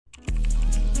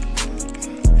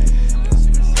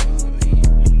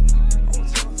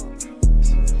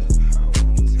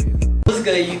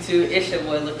YouTube? It's your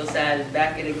boy Little Savage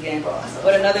back at it again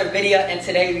with another video, and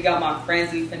today we got my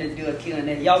friends. We finna do a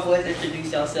Q&A. Y'all boys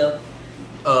introduce yourself.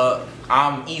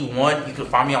 I'm E1. You can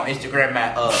find me on Instagram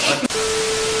at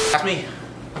That's me.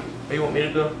 Where you want me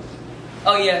to go?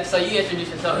 Oh yeah, so you introduce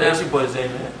yourself now. That's your boy Zay,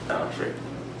 man. I'm straight.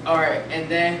 Alright, and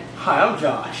then Hi, I'm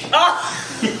Josh.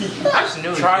 oh, I just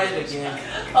knew. Try it again.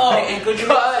 oh, Hey, and could you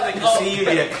I can see you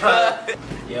yet?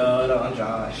 Yo, no, I'm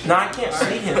Josh. No, I can't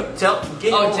see him.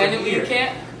 Get over genuinely here. you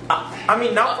can't? I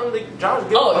mean, not from the Josh.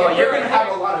 Oh, yeah, You're gonna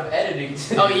have a lot of editing.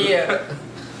 Oh yeah.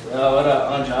 Yo, what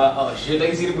up? I'm Josh. Oh shit, they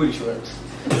can see the booty shorts.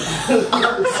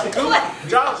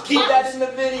 Josh, Keep that in the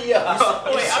video.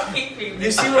 Wait, I'm keeping You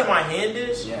this. see where my hand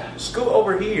is? Yeah. Scoot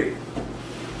over here.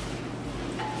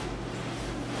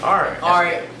 Alright.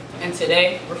 Alright, and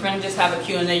today we're finna just have a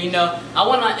Q&A. You know, I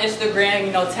went on Instagram,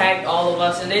 you know, tagged all of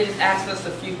us, and they just asked us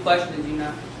a few questions, you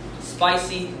know,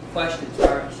 spicy questions.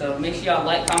 Alright, so make sure y'all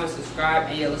like, comment, subscribe,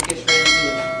 and yeah, let's get straight into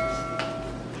it.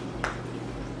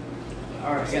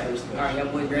 Alright, yeah. Alright,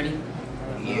 y'all boys ready?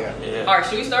 Yeah. Alright,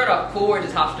 should we start off cool or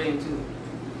just hop straight into it?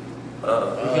 We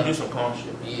can do some calm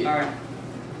shit. Yeah.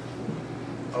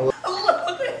 Alright.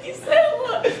 Look what he said,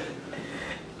 look.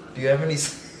 Do you have any?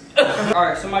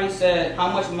 Alright, somebody said,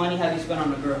 how much money have you spent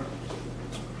on a girl?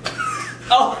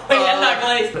 Oh, wait, that's not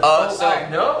glazed. Alright.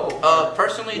 No.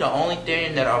 Personally, the only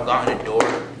thing that I've gotten a door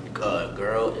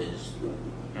girl is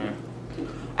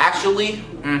actually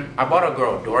I bought a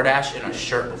girl a DoorDash and a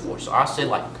shirt before, so I'll say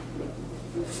like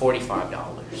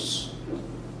 $45.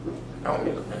 That would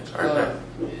be nice. Alright.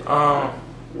 I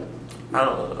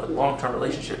don't know, long-term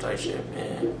relationship type shit,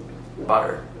 man. Bought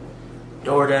her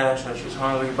DoorDash when she was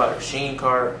hungry. Bought her Shein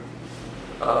cart.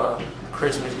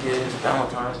 Christmas gifts,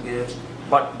 Valentine's gifts.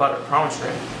 Bought her promise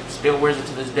ring. Still wears it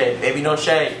to this day. Baby, no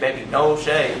shade. Baby, no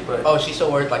shade. But Oh, she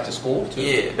still wears like to school too?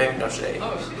 yeah, baby, no shade.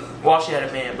 Oh, shit. Well, she had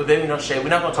a man, but baby, no shade. We're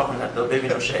not gonna talk on that though. Baby,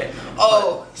 no shade.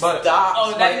 Oh, But- stop.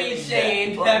 Oh, that means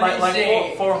shade. That means Like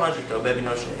shade. 400 though. Baby,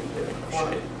 no shade. Baby, no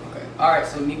shade. Okay. Alright,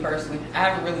 so me personally, I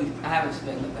haven't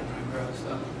spent nothing on a girl,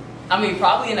 so. I mean,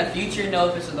 probably in the future, know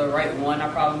if it's the right one, I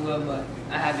probably will, but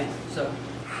I haven't, so.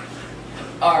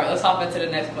 Alright, let's hop into the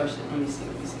next question. Let me see.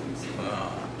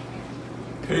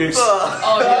 Peace.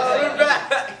 Oh,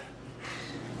 yeah.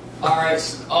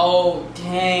 Alright, oh,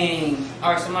 dang.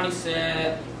 Alright, somebody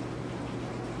said,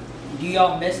 do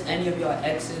y'all miss any of your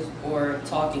exes or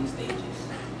talking stages?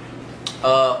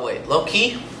 Wait, low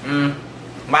key?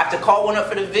 Might have to call one up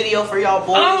for the video for y'all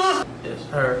boys. It's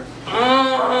her.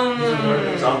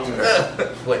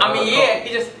 Wait, I mean, yeah,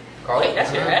 he just. Call Wait, it?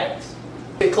 that's your ex?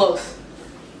 Get close.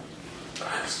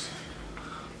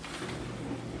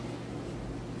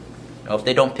 If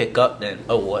they don't pick up, then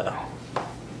oh well.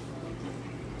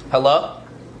 Hello?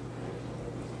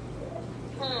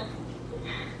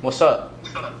 What's up?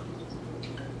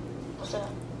 What's up?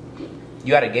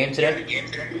 You had a game today?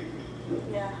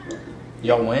 Yeah.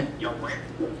 Y'all win?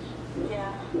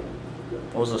 Yeah.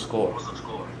 What was the score?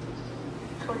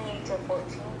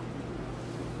 28-14.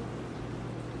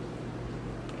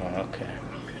 Oh, okay.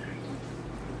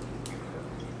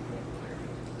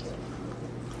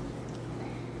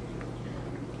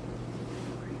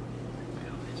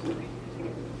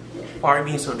 Why are you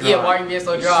being so dry? Yeah, why are you being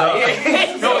so dry?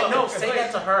 Yeah. No, say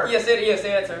that to her. Yeah, say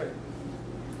that to her.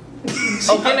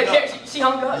 Oh, getting the camera, she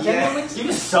hung up. Genuinely?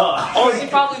 You suck. Oh, she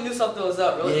probably knew something was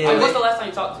up. Really. Yeah. I mean, what's the last time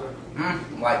you talked to her?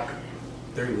 Like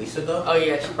 3 weeks ago? Oh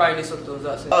yeah, she probably knew something was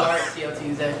up. So, all right,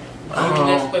 CLTZ.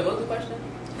 Wait, what was the question?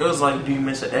 It was like, do you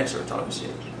miss an ex or talking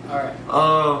shit? All right.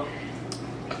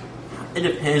 It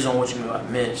depends on what you mean by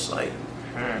miss. Like,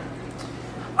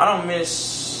 I don't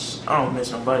miss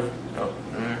nobody. No.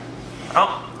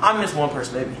 I miss one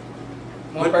person, maybe.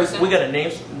 One person? We gotta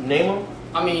name them.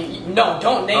 I mean, no,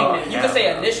 don't name Oh, it. You yeah. can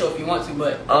say initial if you want to,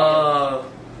 but.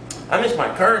 I miss my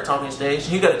current talking stage.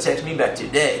 You gotta text me back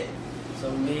today. So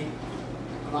me,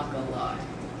 I'm not gonna lie.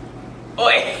 Oh,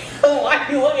 wait, why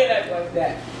are you looking at me like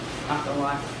that? Not gonna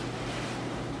lie.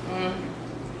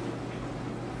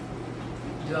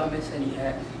 Do I miss any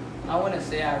ex? I wouldn't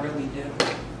say I really do.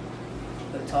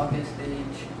 The talking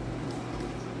stage.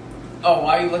 Oh,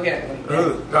 why are you looking at me like that?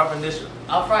 Ooh, dropping this.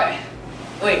 I'll probably.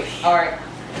 Wait, alright.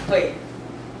 Wait.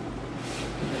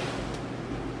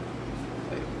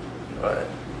 Alright.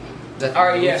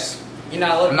 Alright, yes. You're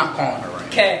not I'm looking. not calling her right now.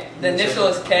 K. The initial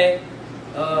is K.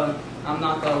 I'm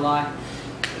not gonna lie.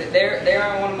 They're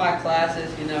in one of my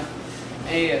classes, you know.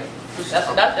 And yeah. That's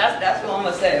what I'm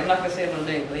gonna say. I'm not gonna say no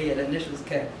name, but yeah, the initial is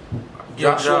K.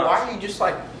 Joshua, why are you just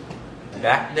like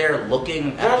back there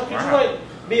looking at Josh, could you like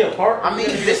be a part? I mean,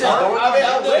 this is going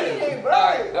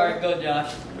Alright, go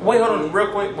Josh. Wait, hold on,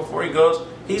 real quick before he goes.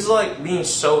 he's like being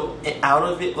so out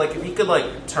of it. Like if he could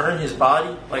like turn his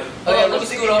body, like Oh yeah, let me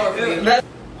scoot over for you.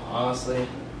 Honestly,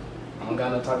 I don't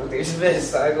got no talking things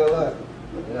this. I ain't gonna lie.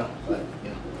 You know, but you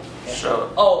know. Yeah. shut.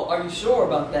 Oh, are you sure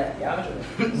about that? Yeah,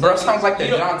 I'm sure. Bro, sounds like the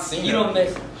You don't- John Cena. You don't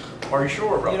miss. Are you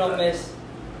sure, bro? You don't miss.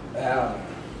 Yeah.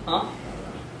 Huh?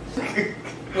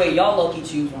 Wait, y'all low-key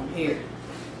choose one here.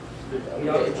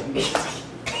 Y'all get choose.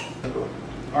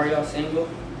 Are y'all single?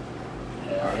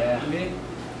 Hell yeah. Me?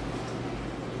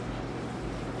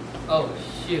 Oh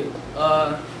shoot.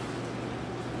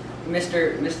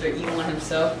 Mr. E1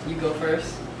 himself, you go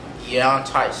first. Yeah, I'm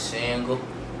tight single.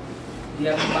 Do you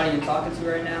have somebody you're talking to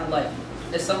right now? Like,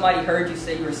 if somebody heard you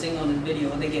say you were single in this video,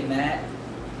 would they get mad?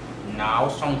 Nah, I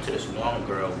was talking to this one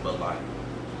girl, but like,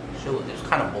 it was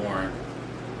kind of boring.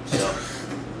 So,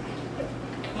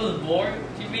 It was boring.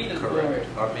 What do you mean it's boring? correct.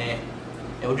 I mean,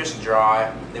 it was just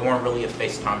dry. They weren't really a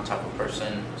FaceTime type of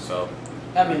person, so.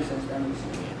 That makes sense. That makes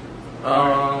sense.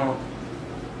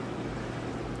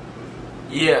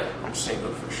 Yeah, I'm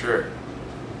single for sure.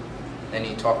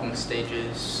 Any talking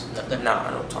stages? Nothing. Nah,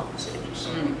 I don't talk in stages.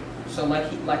 So like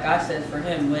I said, for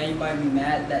him, would anybody be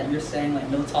mad that you're saying like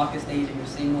no talking stage and you're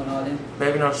single and all this?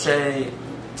 Baby, no shade.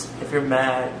 If you're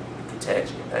mad, you can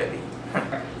text me, baby.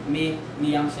 Me,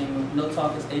 I'm single. No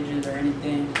talking stages or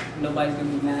anything. Nobody's gonna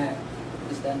be mad.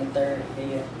 This, that, and the third.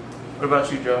 Yeah. What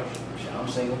about you, Josh? Shit, I'm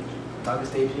single. Talking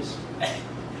stages.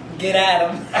 Get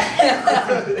at him.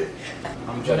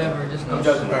 I'm joking. Whatever. Just I'm go.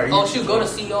 joking. Oh shoot, go to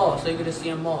see all so you get to see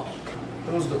them all.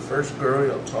 Who was the first girl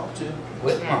y'all talked to?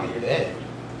 With my bed.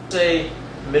 Say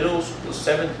middle school,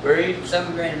 7th grade.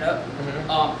 7th grade and up. Mhm.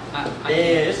 I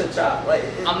It's a chop. Like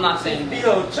I'm not saying that.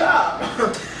 Yo, chop.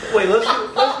 Wait, let's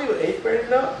do 8th grade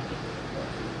and up.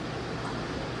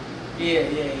 Yeah.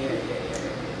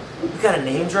 You got a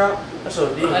name drop? That's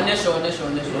so deep. Initial.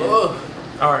 Ugh.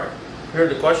 All right. Here's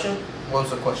the question. What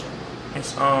was the question?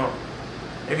 It's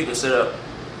if you could sit up.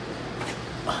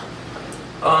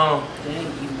 Dang,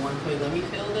 E1. Wait, let me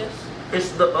feel this. It's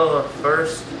the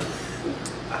first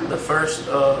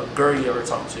girl you ever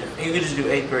talked to. You could just do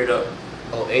 8th grade up.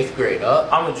 Oh, 8th grade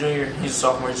up. I'm a junior. He's a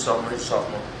sophomore. He's a sophomore. He's a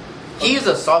sophomore. He's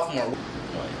a sophomore.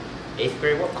 8th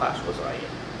grade, what class was I in?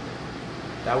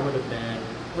 That would have been.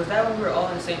 Was that when we were all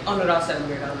in the same? Oh no, that was 7th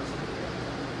grade. That was 7th grade.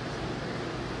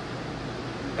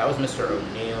 That was Mr.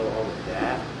 O'Neill, all of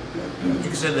that. You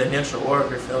can say the initial or if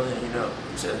you're feeling it, you know.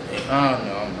 You say the name. Oh,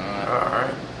 no, I'm not.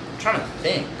 Alright. I'm trying to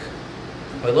think.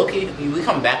 Wait, look, we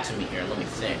come back to me here. Let me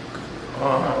think.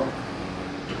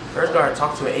 First guy I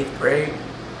talked to in 8th grade.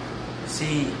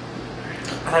 See,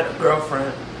 I had a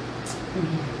girlfriend.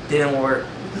 Didn't work.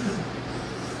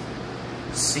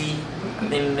 C. I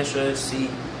think the initial is C.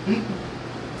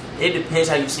 It depends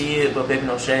how you see it, but baby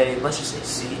no shade. Let's just say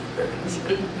C. Baby no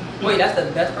shade. Wait, that's the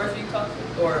best person you talked to,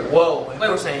 or Whoa. Wait,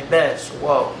 We're saying best.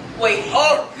 Whoa. wait?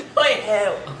 Oh, wait.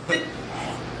 Hell.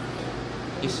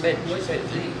 He said Z?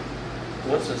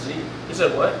 What's a Z? He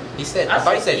said what? He said. I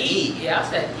thought he said E. Yeah, I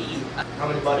said E. How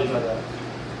many bodies are there?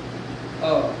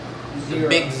 Oh, The 0.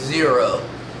 big 0.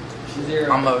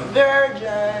 0. I'm a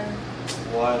virgin.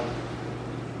 One.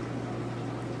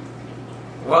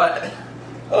 What?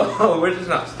 Oh, we're just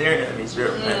not staring at me,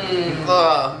 zero, man.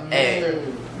 Hey.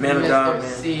 Man of God,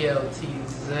 man.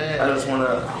 CLTZ. I just want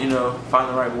to, find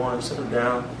the right one, settle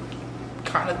down.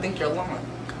 Kind of think you're lying.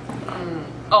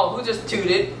 Oh, who just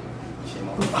tooted?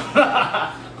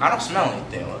 I don't smell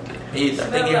anything. Look. I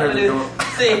think you heard the door.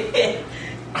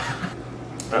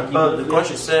 The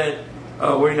question said,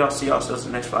 where do y'all see yourselves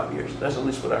in the next 5 years? That's at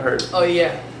least what I heard. Oh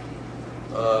yeah.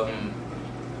 I'm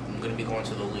gonna be going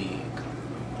to the league.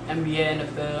 NBA,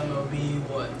 NFL, MLB,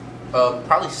 what?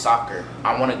 Probably soccer.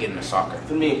 I want to get into soccer.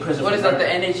 For me, prison. What is that? The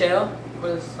NHL?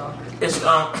 What is soccer? It's,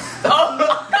 Are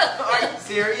you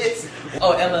serious?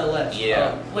 Oh, MLS.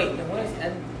 Yeah. Wait, what is?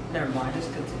 Never mind.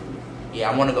 Just continue. Yeah,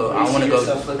 I want to go. I You want to see go.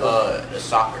 yourself like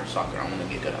Soccer. I want to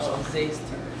get good at Oh, soccer. Zay's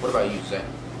turn. What about you, Zay?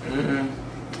 I'm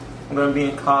going to be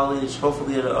in college,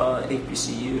 hopefully at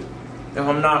HBCU. If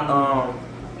I'm not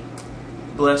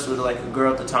blessed with like a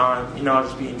girl at the time, I'll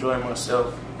just be enjoying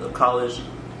myself, the college,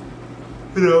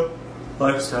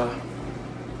 lifestyle.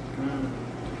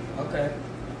 Okay.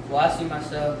 Well, I see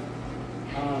myself,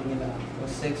 with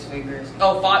 6 figures.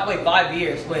 Oh, 5. Wait, 5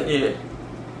 years. Wait. Yeah.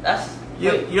 That's.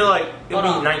 You're like, you'll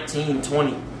Hold be on. 19,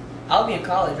 20. I'll be in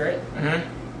college, right?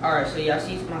 Mm-hmm. Alright, so yeah, I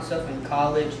see myself in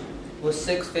college with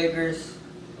 6 figures,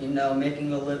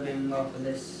 making a living off of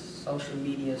this social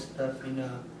media stuff,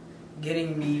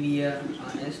 getting media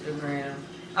on Instagram.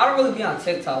 I don't really be on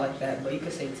TikTok like that, but you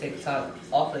could say TikTok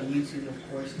off of YouTube,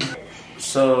 of course.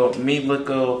 So, me,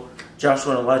 Lico,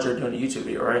 Joshua, and Elijah are doing a YouTube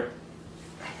video, right?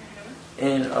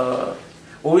 And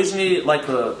Well, we just need like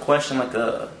a question, like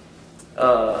a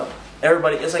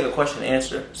everybody. It's like a question and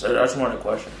answer. So I just want a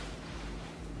question.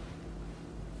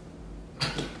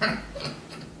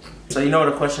 So you know what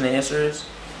a question and answer is?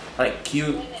 Like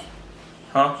cute,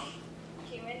 huh?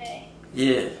 Q&A.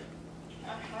 Yeah.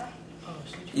 Uh-huh.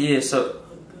 Yeah. So.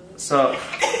 She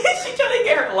trying to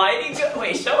get her lighting.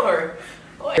 Wait, show her.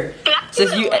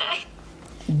 Since you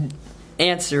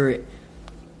answer it.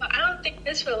 I don't think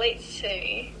this relates to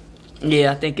me.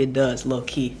 Yeah, I think it does, low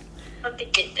key. I don't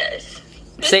think it does.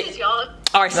 This Say- is y'all.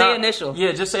 All right, say Nah, initial.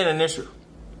 Yeah, just say an initial.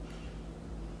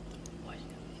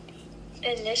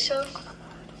 Initial.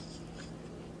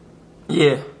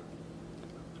 Yeah.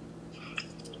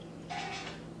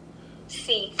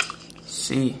 C.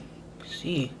 C.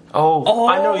 C. Oh,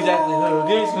 I know exactly who.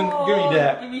 Give me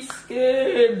that. Give me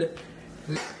scared.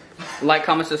 Like,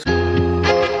 comment, subscribe.